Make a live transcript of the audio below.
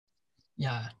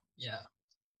Yeah, yeah.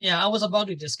 Yeah, I was about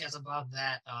to discuss about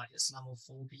that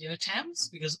Islamophobia attempts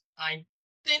because I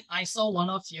think I saw one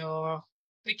of your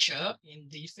picture in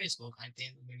the Facebook. I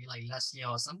think maybe like last year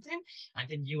or something. I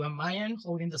think you and Mayan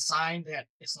holding the sign that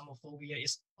Islamophobia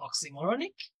is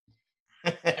oxymoronic.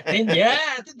 I think yeah,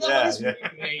 I think that one Yeah, is yeah.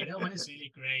 really great. That one is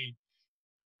really great.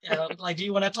 Like, do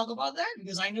you want to talk about that?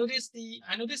 Because I noticed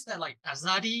that like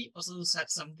Azadi also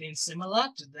said something similar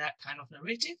to that kind of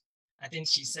narrative. I think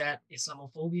she said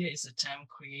Islamophobia is a term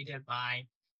created by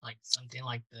like something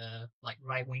like the like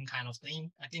right wing kind of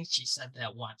thing. I think she said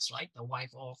that once, right? The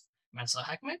wife of Mansa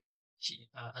Ahmed,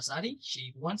 Azadi,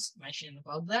 she once mentioned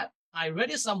about that. I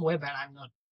read it somewhere, but I'm not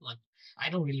like I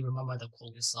don't really remember the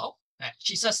quote itself.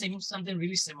 She said something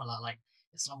really similar, like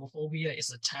Islamophobia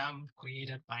is a term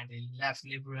created by the left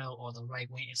liberal or the right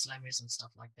wing Islamists and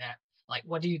stuff like that. Like,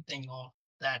 what do you think of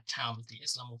that term, the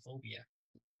Islamophobia?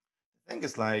 I think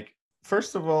it's like,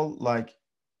 first of all, like,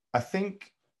 I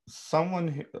think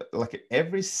like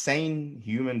every sane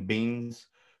human beings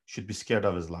should be scared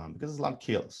of Islam because Islam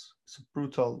kills. It's a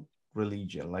brutal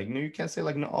religion. Like, you can't say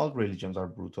like no, all religions are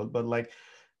brutal, but like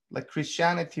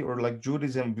Christianity or like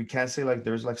Judaism, we can say like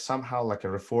there's like somehow like a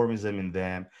reformism in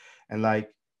them. And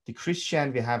like the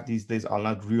Christian we have these days are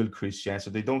not real Christians. So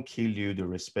they don't kill you, they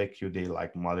respect you, they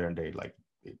like modern day, like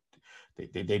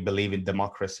they believe in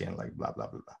democracy and like blah blah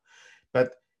blah blah.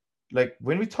 But like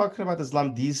when we're talking about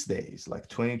Islam these days, like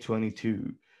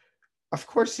 2022, of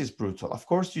course it's brutal. Of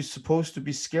course you're supposed to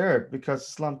be scared because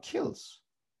Islam kills.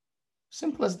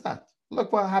 Simple as that.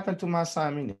 Look what happened to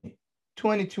Masa Amini,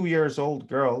 22 years old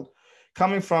girl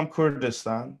coming from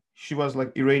Kurdistan. She was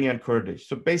like Iranian Kurdish.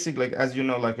 So basically, like, as you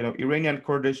know, like, Iranian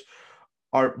Kurdish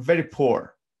are very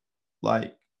poor.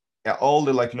 Like, yeah, all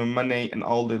the like, money and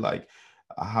all the like,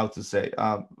 how to say,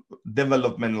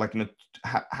 development, like,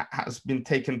 has been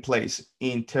taken place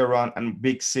in Tehran and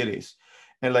big cities.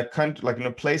 And like country,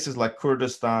 like, places like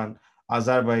Kurdistan,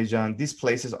 Azerbaijan, these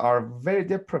places are very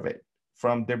deprived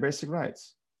from their basic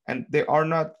rights. And they are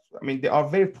not, I mean, they are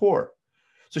very poor.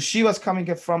 So she was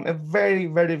coming from a very,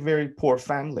 very, very poor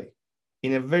family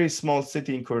in a very small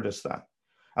city in Kurdistan.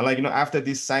 And like, after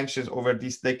these sanctions over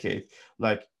this decade,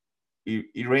 like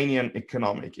Iranian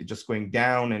economic is just going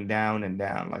down and down and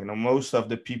down. Like, most of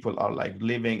the people are like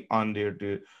living under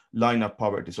the line of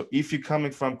poverty. So if you're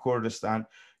coming from Kurdistan,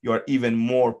 you are even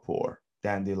more poor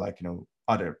than the like,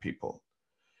 other people.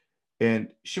 And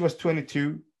she was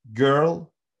 22,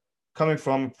 girl coming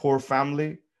from a poor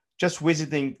family, just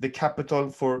visiting the capital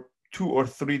for 2 or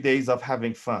 3 days of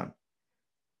having fun.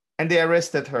 And they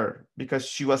arrested her because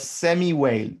she was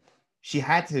semi-veiled. She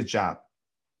had hijab.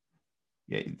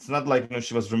 Yeah, it's not like,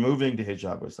 she was removing the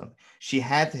hijab or something. She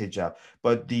had hijab,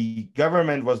 but the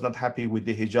government was not happy with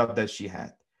the hijab that she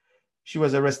had. She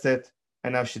was arrested,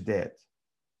 and now she's dead.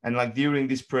 And like during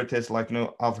this protest, like,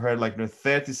 I've heard like,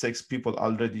 36 people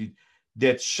already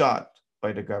dead shot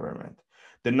by the government.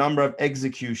 The number of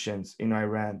executions in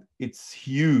Iran, it's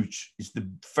huge. It's the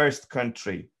first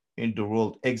country in the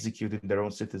world executing their own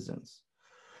citizens.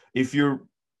 If you're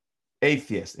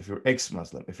atheist, if you're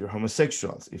ex-Muslim, if you're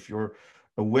homosexuals, if you're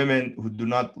a women who do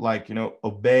not like,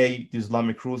 obey the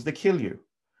Islamic rules, they kill you.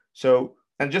 So,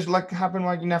 and just like happened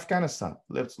like in Afghanistan,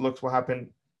 let's look what happened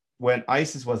when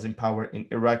ISIS was in power in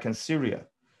Iraq and Syria.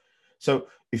 So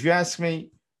if you ask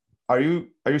me, are you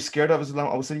scared of Islam?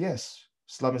 I would say yes.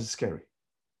 Islam is scary.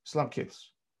 Islam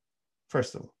kills,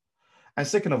 first of all. And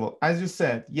second of all, as you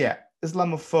said, yeah,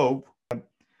 Islamophobe,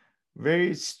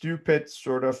 very stupid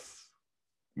sort of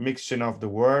mixture of the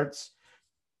words,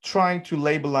 trying to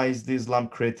labelize the Islam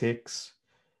critics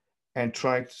and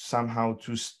trying to somehow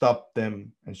to stop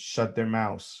them and shut their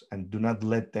mouths and do not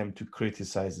let them to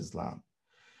criticize Islam.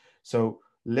 So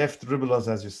left liberals,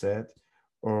 as you said,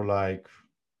 or like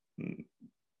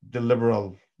the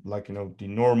liberal, like, the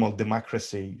normal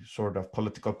democracy sort of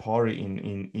political party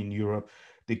in Europe,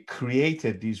 they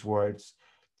created these words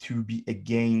to be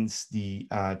against the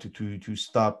to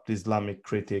stop the Islamic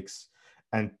critics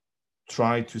and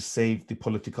try to save the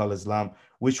political Islam,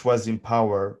 which was in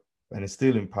power and is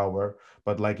still in power.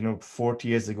 But like, 40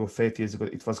 years ago, 30 years ago,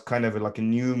 it was kind of like a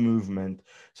new movement.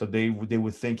 So they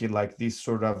were thinking like this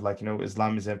sort of like,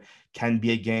 Islamism can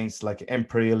be against like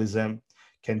imperialism,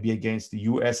 can be against the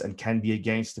US, and can be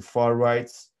against the far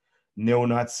rights,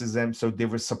 neo-Nazism. So they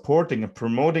were supporting and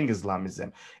promoting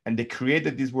Islamism. And they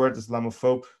created this word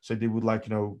Islamophobe so they would like,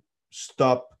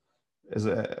 stop as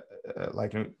a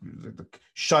like,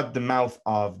 shut the mouth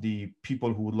of the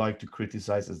people who would like to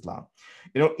criticize Islam.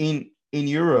 In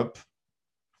Europe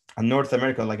and North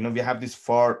America, like, we have this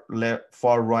far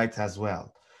right as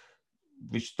well,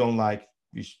 which don't like,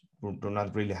 which they're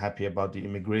not really happy about the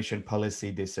immigration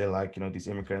policy. They say like, these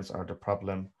immigrants are the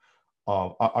problem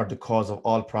of, are the cause of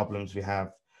all problems we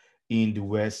have in the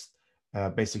West.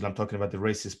 Basically, I'm talking about the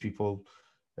racist people,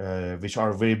 which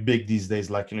are very big these days.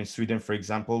 Like, in Sweden, for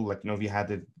example, like, we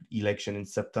had an election in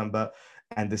September,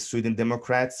 and the Sweden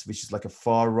Democrats, which is like a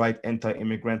far right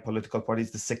anti-immigrant political party,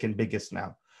 is the second biggest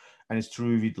now. And it's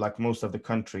true with like most of the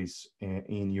countries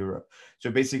in Europe. So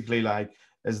basically, like,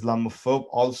 Islamophobe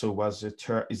also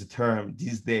is a term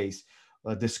these days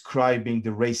describing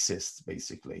the racists,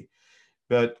 basically.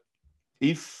 But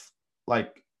if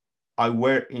like I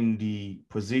were in the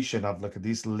position of like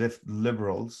these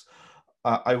liberals,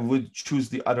 I would choose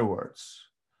the other words,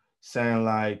 saying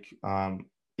like,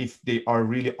 if they are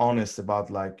really honest about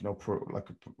like, like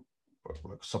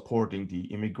supporting the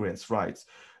immigrants' rights,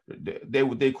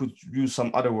 they could use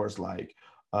some other words like,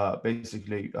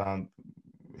 basically,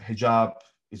 hijab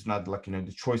is not like,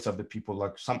 the choice of the people,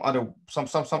 like some other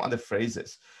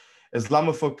phrases.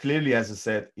 Islamophobe clearly, as I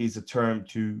said, is a term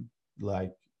to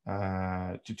like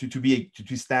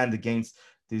to stand against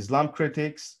the Islam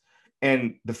critics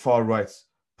and the far right's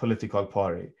political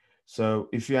party. So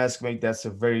if you ask me, that's a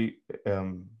very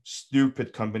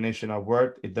stupid combination of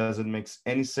words. It doesn't make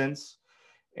any sense,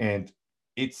 and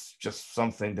it's just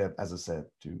something that, as I said,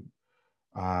 to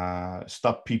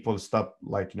stop people, stop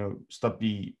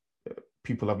the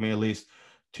people of Middle East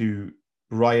to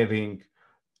rioting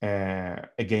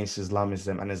against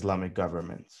Islamism and Islamic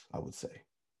governments, I would say.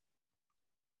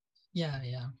 Yeah,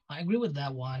 yeah, I agree with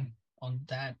that one on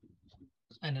that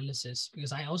analysis,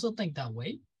 because I also think that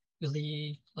way. Because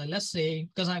like, let's say,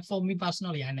 because for me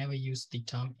personally, I never use the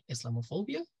term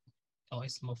Islamophobia or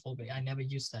Islamophobia. I never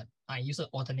use that. I use an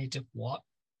alternative word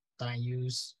that I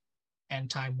use,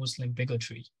 anti-Muslim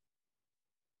bigotry.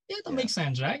 Yeah, that Yeah. makes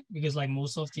sense, right? Because like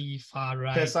most of the far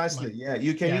right, Precisely. like, Yeah.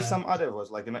 You can use yeah, some other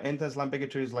words like, anti-Islam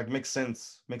bigotry is like makes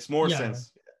sense, makes more yeah,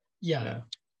 sense. yeah, Yeah.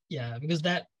 yeah, because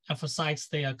that emphasizes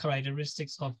their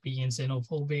characteristics of being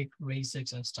xenophobic,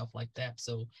 racist, and stuff like that.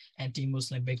 So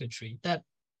anti-Muslim bigotry, that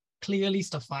clearly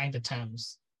define the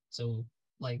terms. So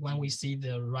like when we see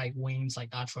the right wings, like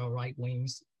ultra right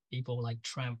wings, people like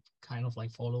Trump kind of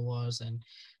like followers and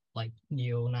like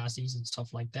neo-Nazis and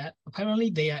stuff like that,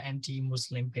 apparently they are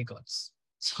anti-Muslim bigots.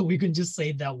 So we can just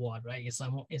say that word, right?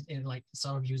 Islam is like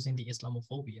sort of using the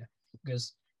Islamophobia,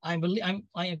 because I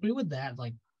agree with that.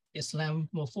 Like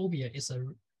Islamophobia is a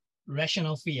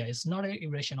rational fear. It's not an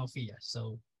irrational fear.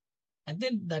 So I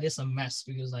think that is a mess,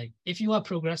 because like if you are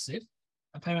progressive,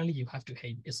 apparently you have to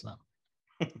hate Islam.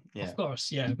 Yeah. Of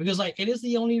course, yeah, because like it is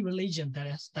the only religion that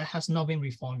has not been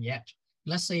reformed yet.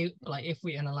 Let's say like if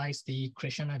we analyze the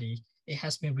Christianity, it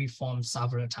has been reformed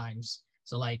several times.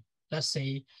 So like let's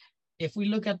say if we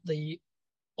look at the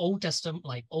Old Testament,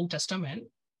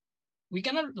 we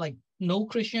cannot like no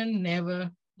Christian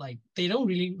never like they don't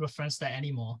really reference that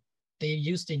anymore. They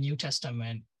use the New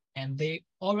Testament, and they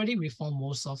already reform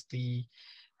most of the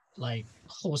like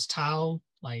hostile,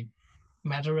 like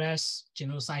murderous,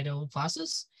 genocidal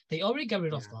verses. They already got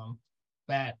rid of Yeah. them.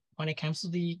 But when it comes to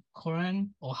the Quran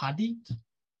or Hadith,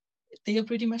 they are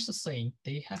pretty much the same.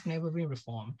 They have never been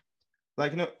reformed.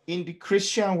 Like, in the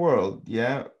Christian world,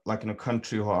 yeah, like in a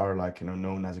country who are like,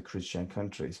 known as a Christian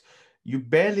countries, you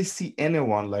barely see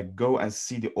anyone like go and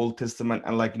see the Old Testament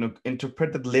and like,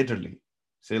 interpret it literally.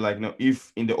 Say like,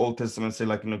 if in the Old Testament say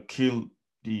like, kill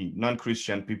the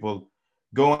non-Christian people,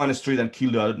 go on the street and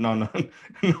kill the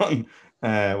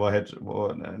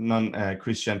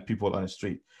non-Christian people on the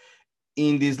street.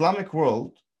 In the Islamic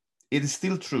world, it is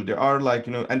still true. There are like,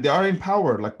 and they are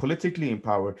empowered, like politically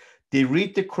empowered. They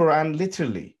read the Quran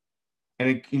literally.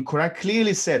 And in Quran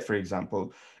clearly said, for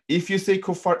example, if you say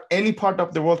kuffar, any part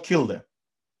of the world, kill them.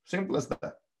 Simple as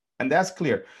that. And that's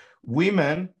clear.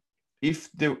 Women, if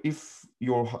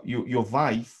your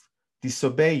wife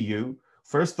disobey you,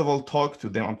 first of all, talk to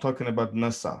them. I'm talking about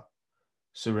Nasa,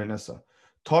 Surah Nasa.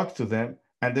 Talk to them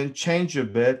and then change your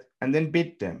bed and then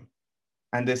beat them.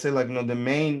 And they say like, the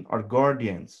men are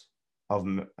guardians of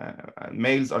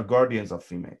males are guardians of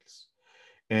females,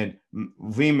 and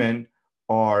women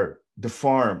are the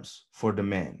farms for the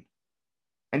men,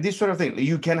 and this sort of thing.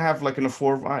 You can have like,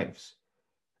 4 wives,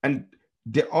 and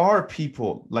there are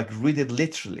people like read it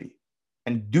literally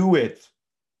and do it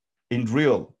in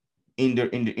real in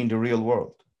the real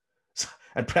world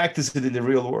and practice it in the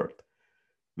real world.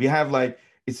 We have like,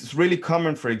 it's really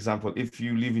common, for example, if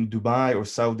you live in Dubai or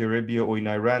Saudi Arabia or in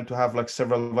Iran, to have like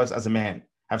several wives as a man,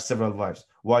 have several wives,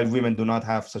 while women do not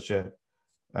have such a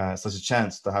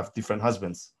chance to have different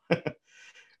husbands.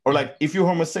 Or Yeah. like if you're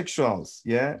homosexuals,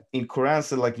 yeah, in Quran,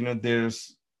 so like, there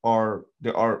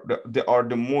are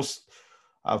the most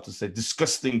how to say,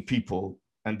 disgusting people,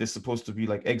 and they're supposed to be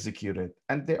like executed,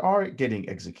 and they are getting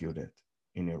executed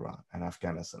in Iran and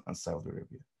Afghanistan and Saudi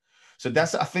Arabia. So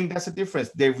that's, I think that's a difference.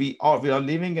 There we are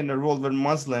living in a world where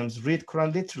Muslims read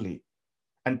Quran literally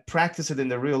and practice it in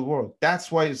the real world.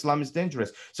 That's why Islam is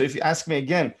dangerous. So if you ask me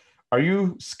again, are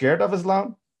you scared of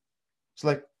Islam? It's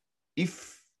like,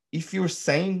 if you're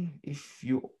sane, if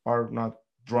you are not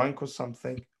drunk or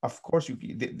something, of course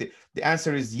the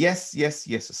answer is yes, yes,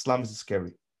 yes. Islam is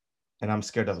scary, and I'm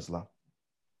scared of Islam.